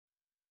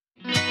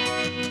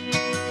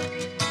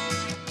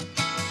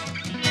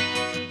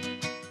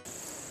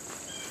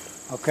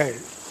Okay,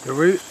 the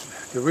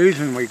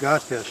reason we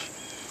got this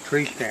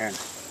tree stand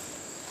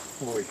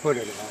where we put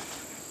it at,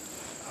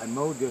 I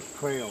mowed this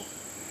trail.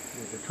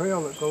 There's a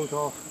trail that goes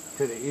off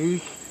to the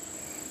east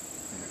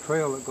and a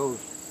trail that goes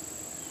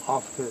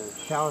off to the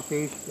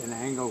southeast and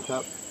angles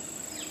up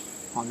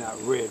on that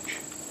ridge.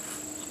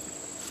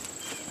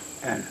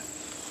 And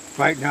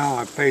right now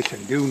I'm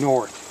facing due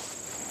north.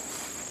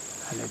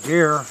 And the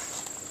deer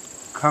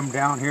come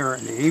down here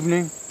in the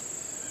evening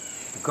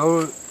to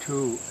go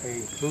to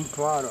a food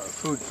plot or a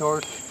food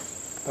source,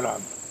 but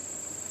I'm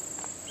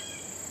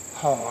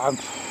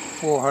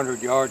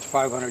 400 yards,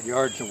 500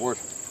 yards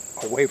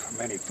worth away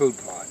from any food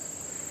plot.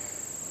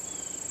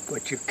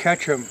 But you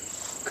catch them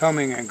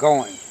coming and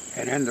going,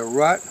 and in the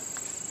rut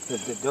that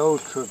the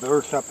does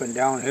traverse up and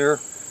down here,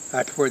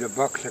 that's where the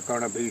bucks are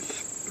going to be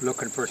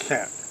looking for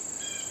scent.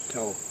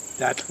 So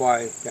that's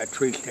why that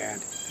tree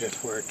stand is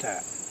where it's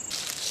at.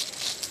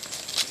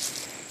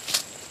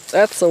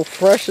 That's so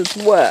fresh it's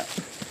wet.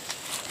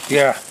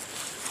 Yeah.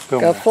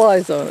 Got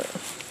flies on it.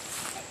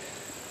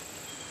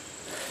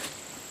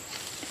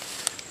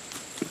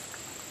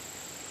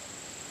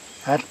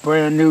 That's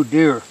brand new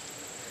deer.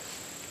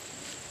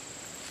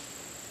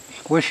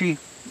 Squishy,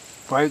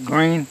 bright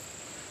green,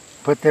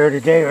 put there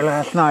today or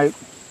last night.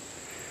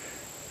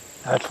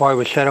 That's why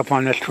we set up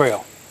on this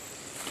trail.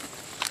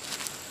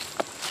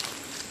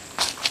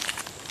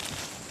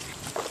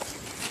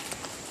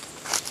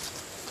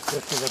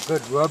 This is a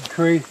good rub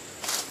tree.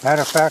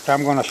 Matter of fact,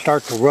 I'm going to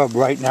start to rub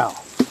right now.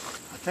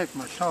 I'll take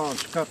my saw and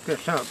scuff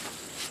this up.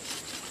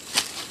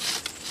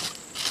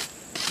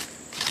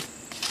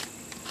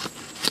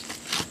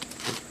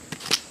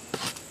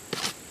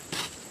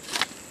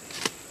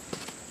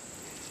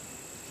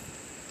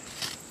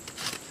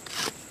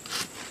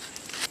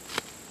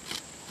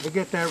 To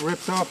get that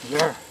ripped off of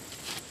there,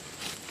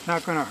 it's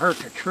not going to hurt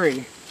the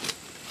tree.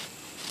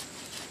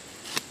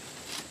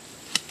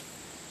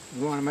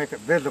 You want to make it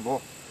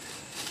visible.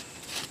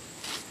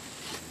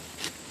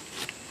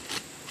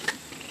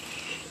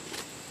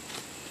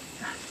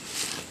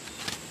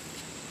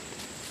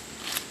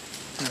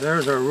 Now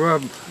there's our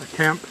rub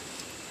attempt.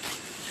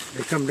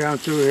 They come down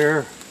through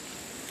here.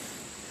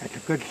 That's a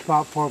good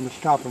spot for them to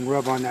stop and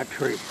rub on that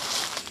tree.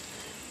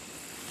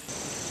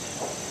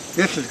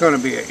 This is going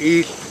to be an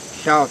east,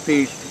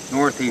 southeast,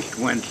 northeast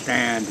wind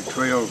stand. The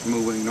trail's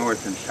moving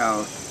north and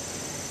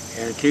south,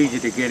 and it's easy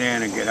to get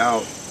in and get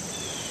out.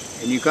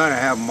 And you got to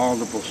have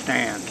multiple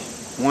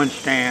stands. One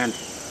stand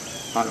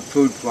on a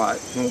food plot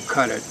won't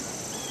cut it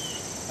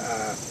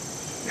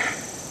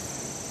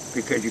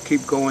because you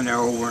keep going there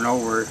over and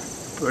over.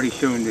 Pretty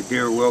soon the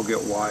deer will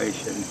get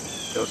wise and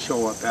they'll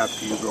show up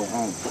after you go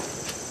home.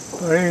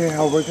 But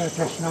anyhow, we got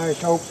this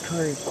nice oak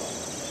tree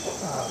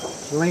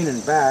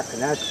leaning back,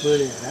 and that's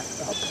really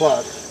a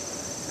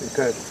plus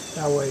because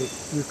that way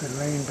you can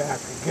lean back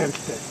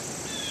against it.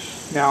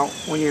 Now,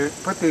 when you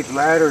put these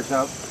ladders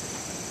up,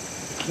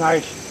 it's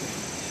nice.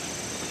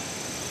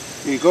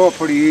 You go up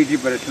pretty easy,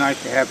 but it's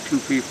nice to have two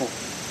people.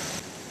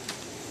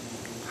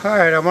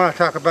 Alright, I want to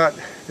talk about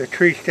the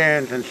tree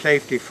stands and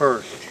safety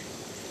first.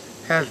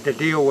 It has to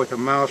deal with a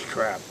mouse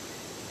trap.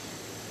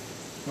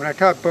 When I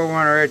taught bow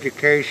hunter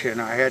education,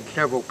 I had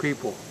several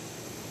people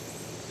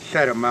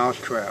set a mouse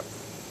trap.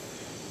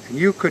 And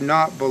you could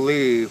not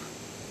believe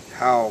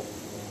how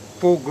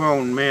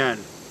full-grown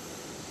men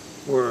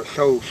were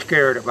so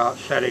scared about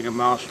setting a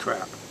mouse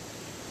trap.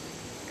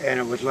 And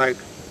it was like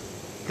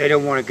they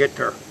didn't want to get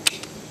their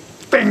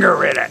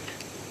finger in it.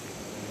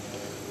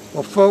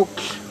 Well,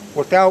 folks,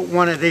 without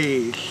one of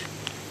these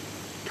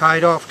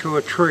tied off to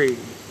a tree,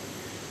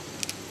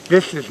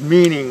 this is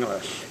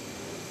meaningless.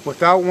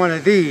 Without one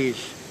of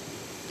these,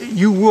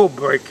 you will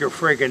break your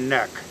friggin'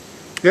 neck.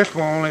 This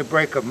will only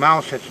break a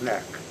mouse's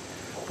neck.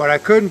 But I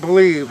couldn't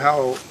believe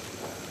how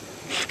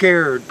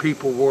scared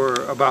people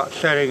were about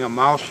setting a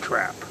mouse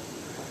trap.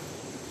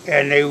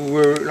 And they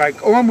were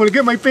like, oh, I'm going to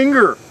get my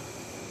finger.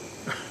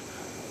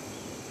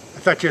 I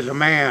thought you was a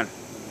man.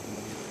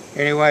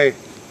 Anyway,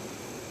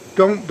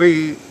 don't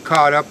be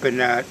caught up in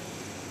that.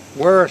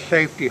 Wear a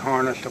safety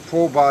harness, a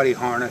full body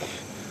harness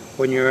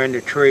when you're in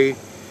the tree.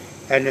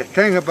 And the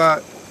thing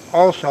about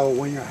also,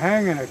 when you're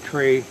hanging a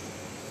tree,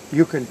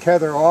 you can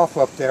tether off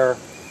up there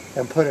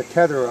and put a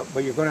tether up,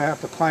 but you're going to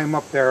have to climb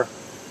up there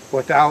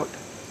without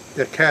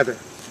the tether.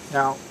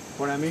 Now,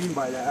 what I mean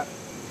by that,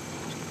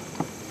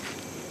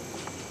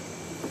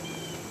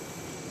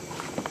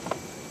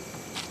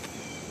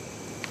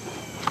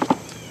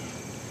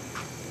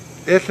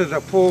 this is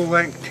a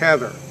full-length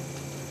tether,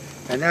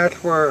 and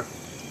that's where,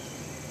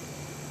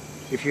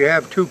 if you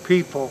have two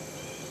people,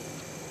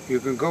 you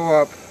can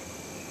go up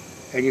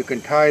and you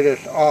can tie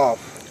this off,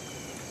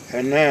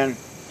 and then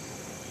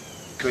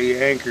so you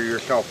anchor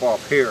yourself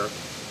off here,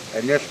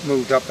 and this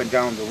moves up and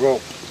down the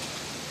rope.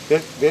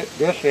 This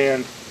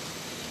end,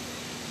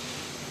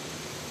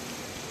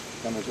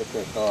 let me get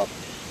this off.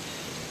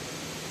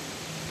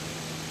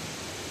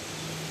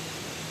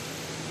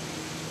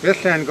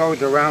 This end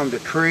goes around the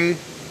tree,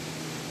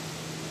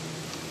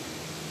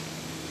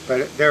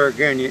 but there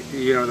again,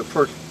 you know, the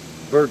first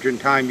virgin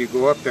time you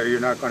go up there, you're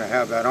not going to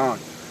have that on.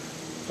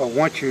 But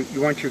once you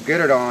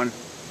get it on,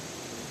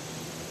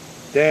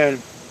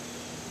 then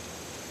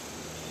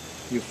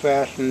you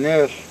fasten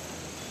this.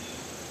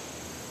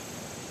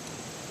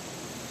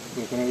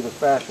 You can either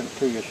fasten it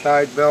to your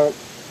side belt,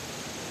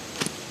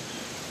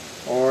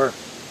 or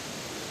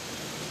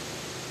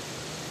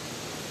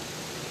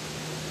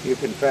you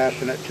can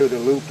fasten it to the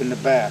loop in the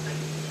back.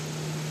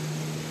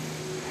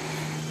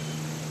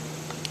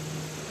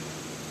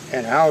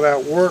 And how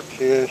that works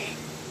is,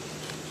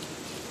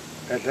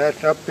 as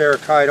that's up there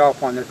tied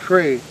off on the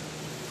tree,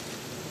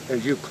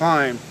 as you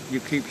climb, you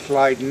keep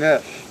sliding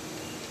this.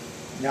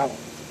 Now,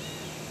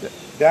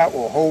 that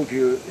will hold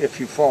you if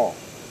you fall.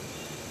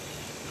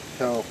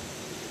 So,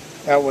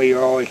 that way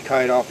you're always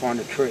tied off on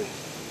the tree.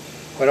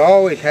 But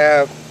always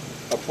have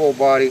a full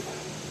body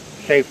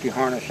safety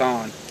harness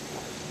on.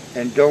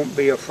 And don't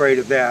be afraid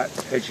of that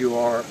as you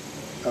are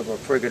of a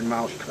friggin'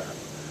 mousetrap.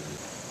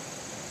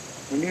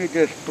 We need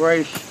this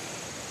brace.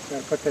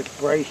 Gotta put this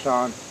brace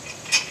on.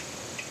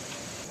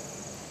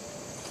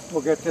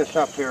 We'll get this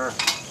up here.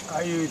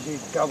 I use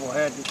these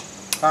double-headed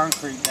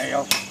concrete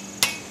nails.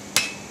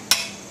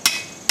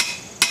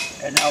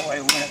 And that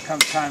way when it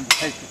comes time to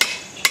take the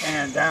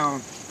stand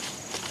down,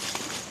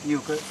 you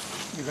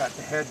got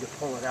the head to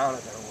pull it out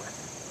of there with.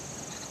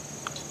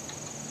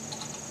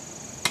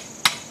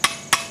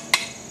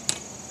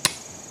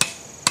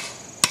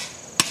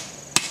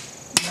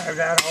 Drive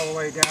that all the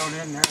way down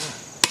in there.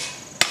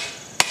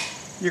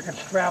 You can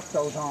strap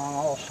those on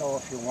also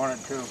if you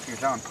wanted to. If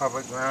you're on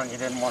public ground, you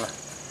didn't want to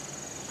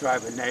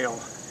drive a nail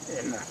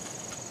in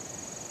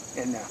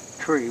the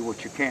tree,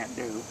 which you can't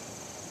do.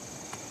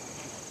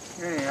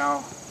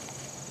 Anyhow,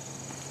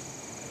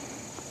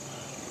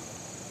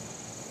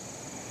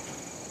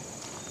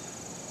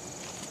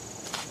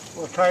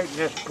 we'll tighten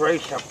this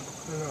brace up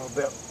a little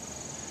bit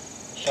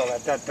so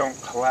that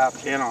don't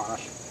collapse in on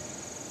us.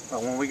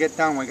 But when we get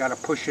done, we got to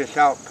push this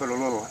out, put a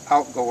little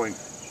outgoing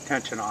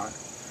tension on it.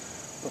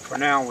 But for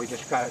now, we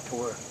just got it to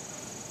where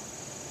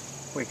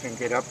we can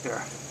get up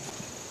there.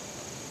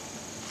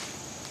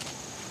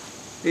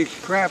 These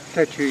straps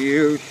that you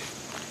use,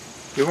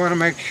 you want to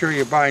make sure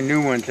you buy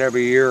new ones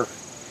every year,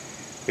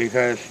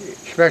 because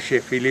especially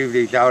if you leave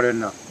these out in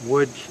the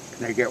woods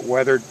and they get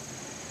weathered,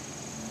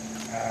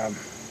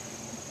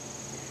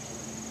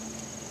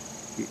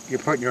 you're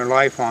putting your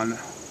life on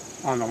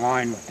the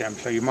line with them,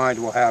 so you might as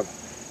well have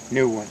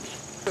new ones.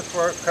 This is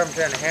where it comes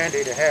in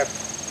handy to have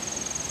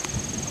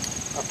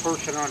a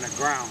person on the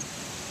ground,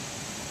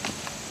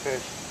 because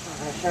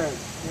like I said,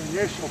 the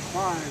initial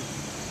climb,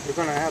 you're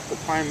going to have to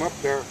climb up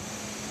there.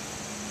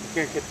 You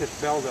can't get this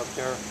belt up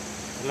there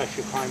unless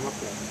you climb up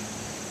there.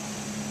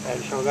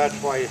 And so that's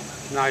why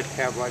it's nice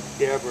to have like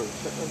Deb or an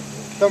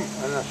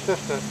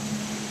assistant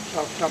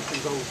so if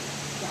something goes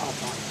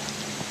south on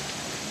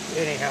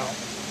you. Anyhow,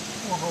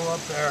 we'll go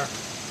up there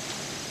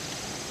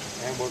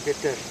and we'll get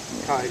this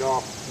tied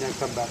off and then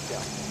come back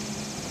down.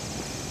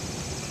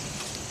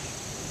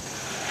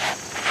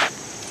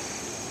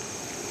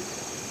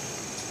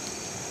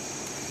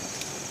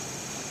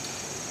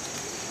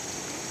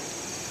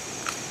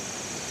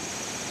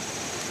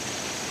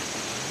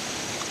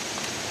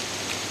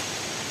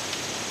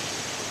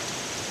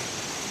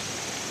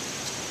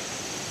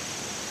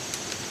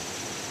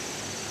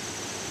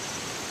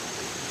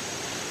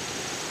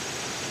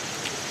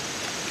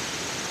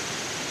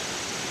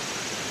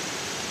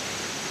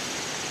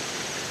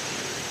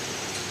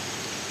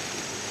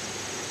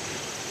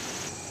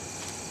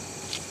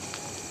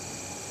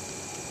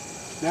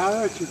 Now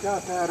that you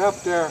got that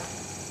up there,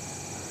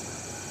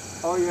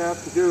 all you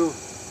have to do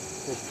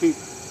is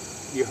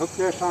you hook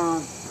this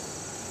on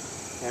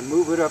and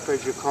move it up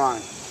as you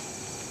climb.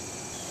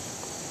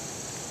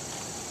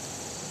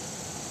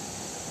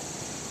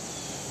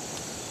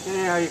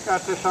 Anyhow, you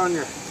got this on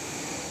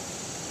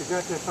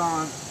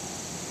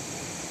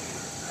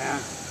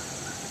and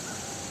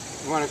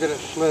you want to get it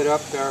slid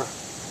up there.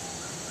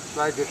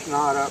 Slide this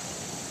knot up.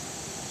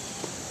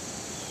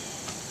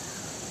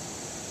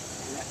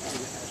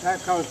 As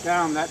that goes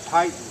down, that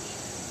tightens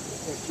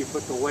if you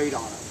put the weight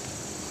on it.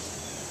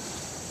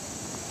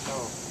 So,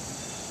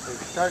 if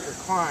you start your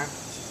climb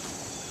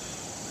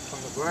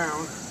from the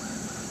ground,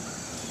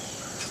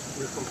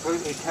 you're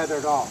completely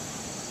tethered off.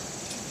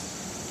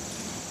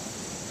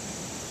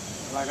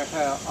 Like I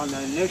said, on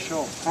the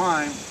initial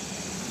climb,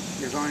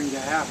 you're going to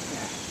have to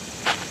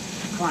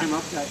climb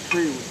up that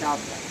tree without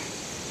that.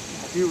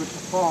 If you were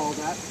to fall,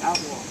 that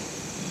will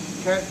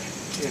catch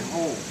and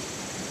hold.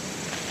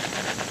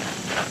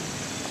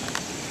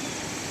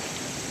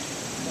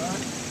 But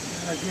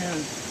again,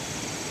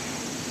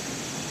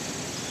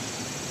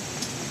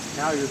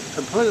 now you're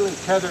completely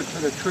tethered to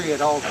the tree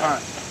at all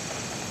times.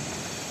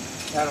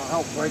 That'll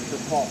help break the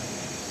fall.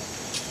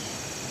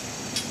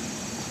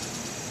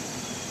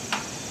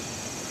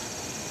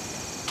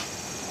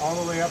 All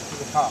the way up to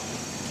the top.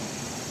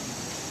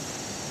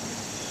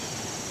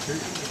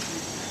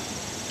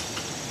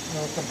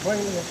 You're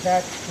completely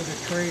attached to the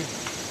tree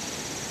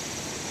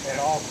at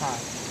all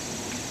times.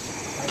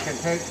 I can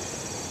take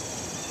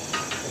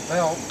the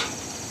belt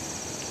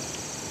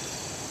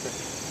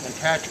and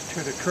attach it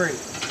to the tree.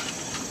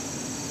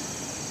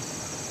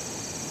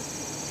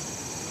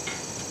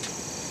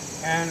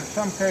 And in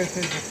some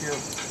cases, if you're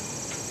a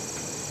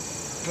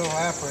little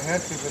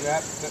apprehensive of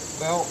that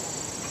belt,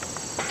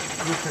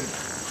 you can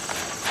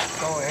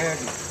go ahead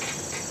and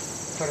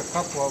put a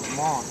couple of them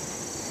on.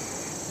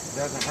 It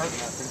doesn't hurt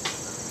nothing.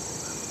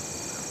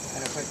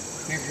 And if it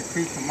gives you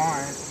peace of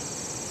mind,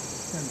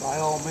 then by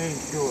all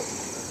means do it.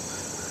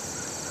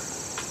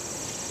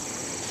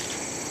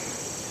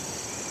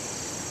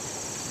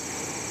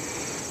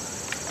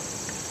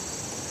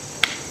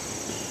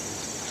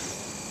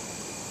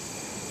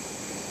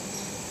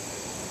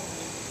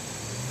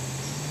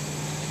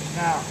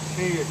 Now,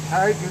 see, you're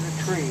tied to the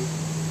tree,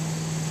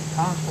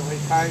 constantly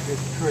tied to the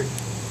tree.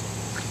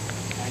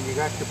 And you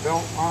got your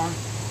belt on.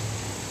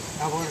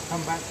 Now we're going to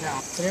come back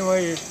down.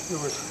 Anyway, you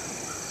were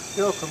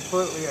still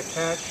completely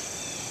attached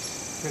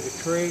to the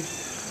tree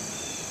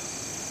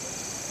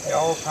at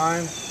all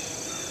times,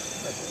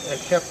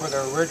 except for the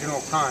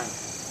original time.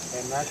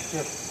 And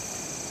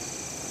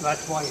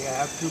that's why you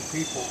have two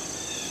people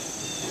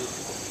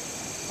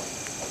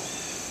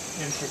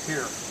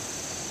insecure.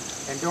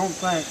 And don't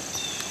think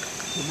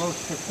the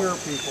most secure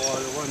people are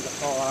the ones that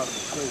fall out of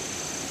the tree.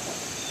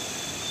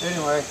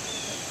 Anyway,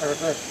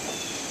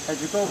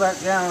 as you go back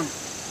down,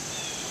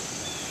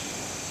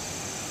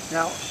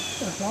 now,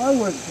 if I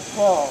was to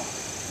fall,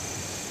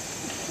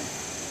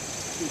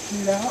 you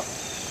see that?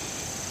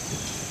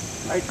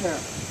 Right there.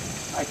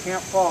 I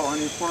can't fall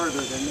any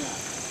further than that.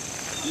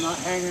 I'm not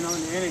hanging on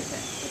to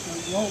anything. But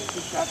the rope,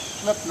 that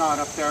slip knot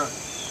up there,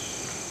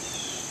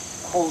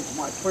 holds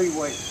my free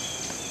weight.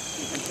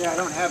 You can see I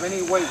don't have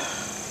any weight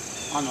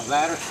on the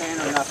ladder stand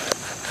or nothing.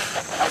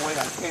 That way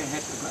I can't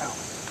hit the ground.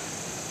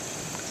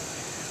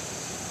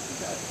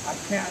 I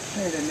can't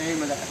say the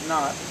name of that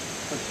knot.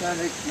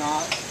 Percentage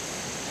knot.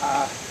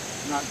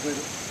 Not good.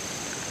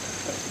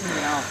 But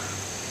anyhow,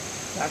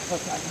 that's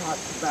what that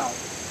knot's about.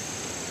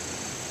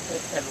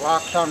 It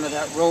locks onto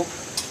that rope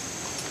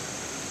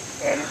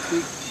and it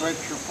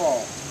breaks your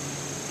fall.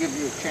 Gives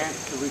you a chance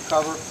to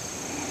recover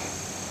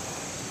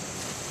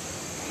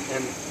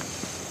and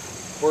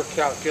works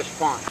out just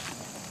fine.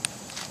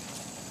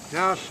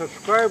 Now, a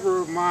subscriber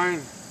of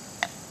mine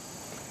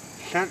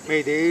sent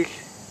me these,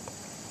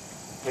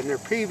 and they're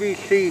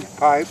PVC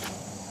pipe,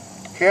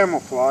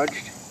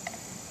 camouflaged,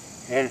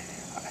 and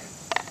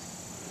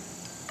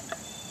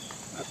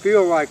I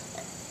feel like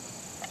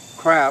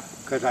crap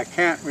because I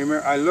can't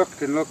remember. I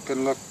looked and looked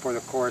and looked for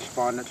the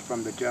correspondence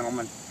from the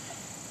gentleman,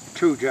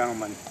 two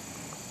gentlemen,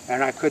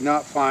 and I could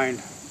not find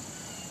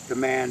the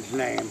man's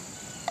name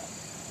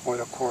or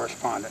the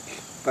correspondence.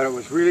 But it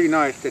was really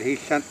nice that he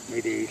sent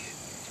me these.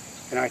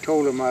 And I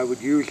told him I would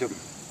use them.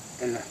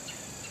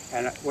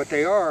 And what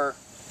they are,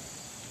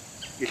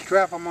 you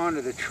strap them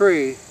onto the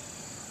tree,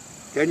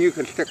 then you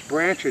can stick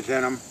branches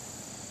in them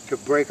to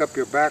break up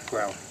your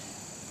background.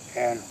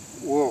 And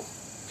we'll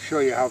show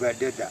you how that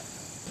did that.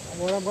 And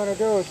what I'm going to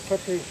do is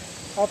put these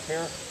up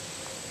here.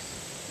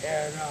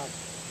 And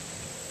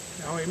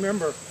now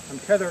remember, I'm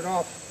tethered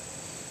off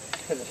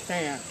to the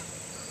stand.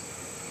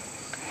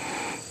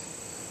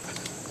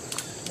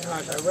 Now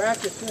as I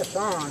ratchet this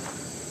on,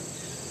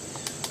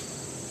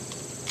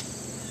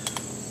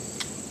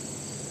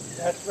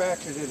 that's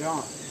ratcheted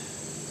on.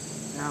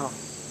 Now,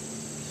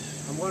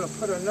 I'm going to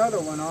put another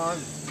one on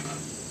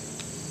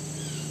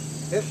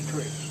this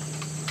tree.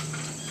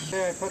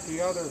 Okay, I put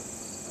the other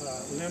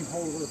limb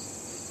holder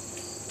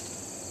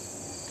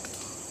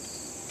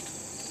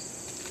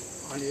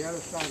on the other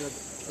side of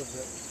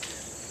the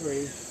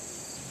tree.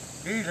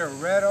 These are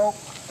red oak,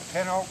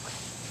 pin oak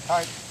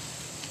type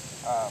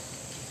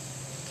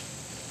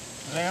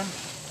limbs,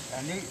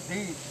 and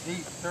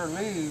their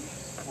leaves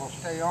will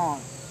stay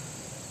on.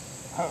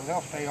 Oh,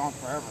 they'll stay on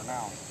forever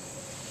now.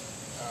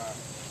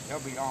 They'll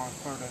be on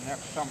for the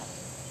next summer.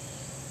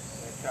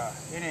 But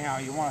anyhow,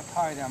 you want to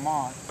tie them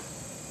on,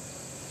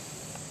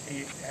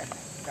 and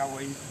that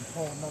way you can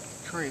pull them up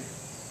the tree,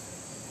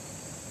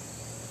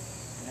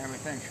 and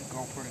everything should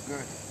go pretty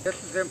good. This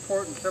is the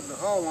importance of the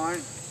haul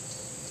line.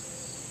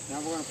 Now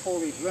we're going to pull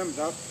these limbs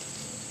up,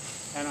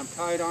 and I'm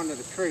tied onto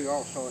the tree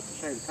also at the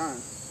same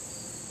time.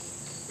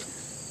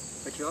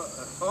 But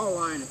a haul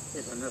line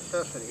is a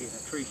necessity in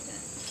a tree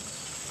stand.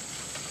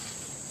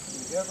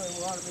 You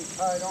definitely want to be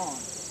tied on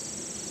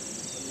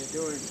when you're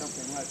doing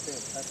something like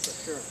this, that's for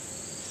sure.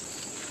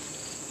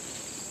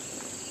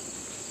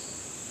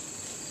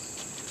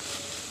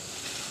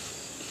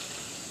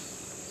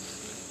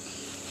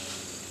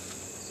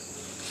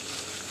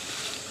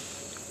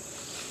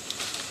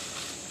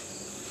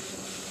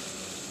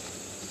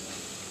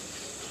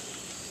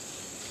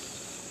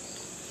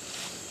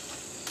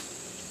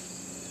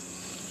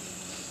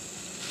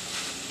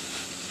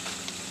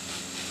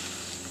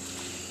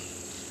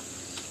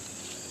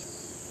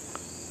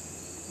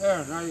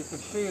 There, now you can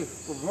see,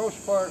 for the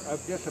most part,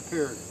 I've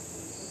disappeared.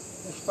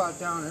 This spot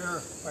down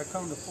here, if I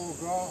come to full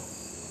draw,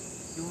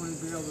 you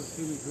wouldn't be able to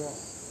see me draw.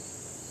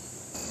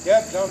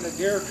 Deb's on the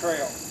deer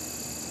trail,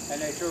 and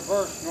they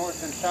traverse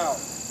north and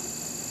south.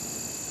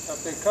 So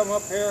if they come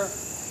up here,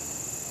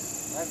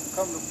 I can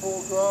come to full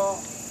draw.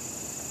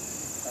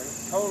 I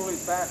totally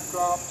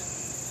backdropped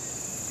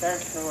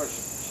thanks to a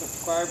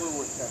subscriber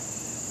with the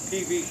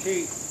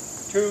PVC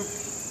tube.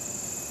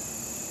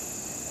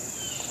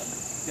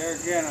 There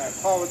again, I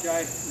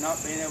apologize for not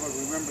being able to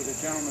remember the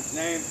gentleman's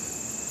name.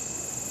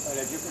 But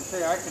as you can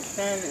see, I can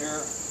stand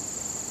here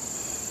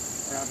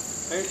and I'm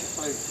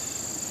basically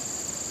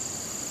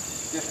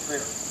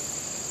disappear.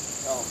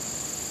 So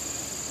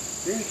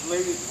these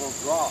leaves will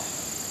drop,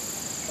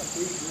 but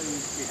these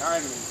leaves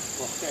behind me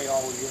will stay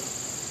all year.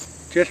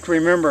 Just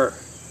remember,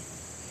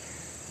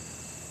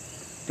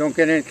 don't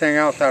get anything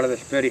else out of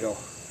this video.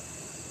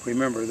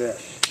 Remember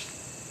this.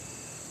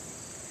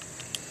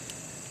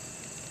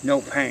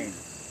 No pain.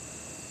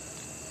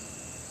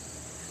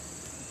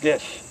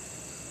 This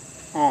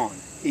on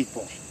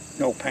equals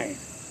no pain.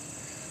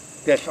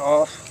 This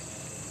off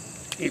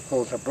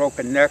equals a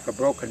broken neck, a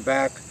broken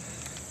back,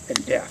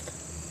 and death.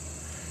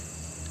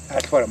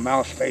 That's what a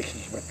mouse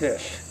faces with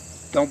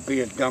this. Don't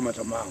be as dumb as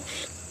a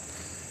mouse.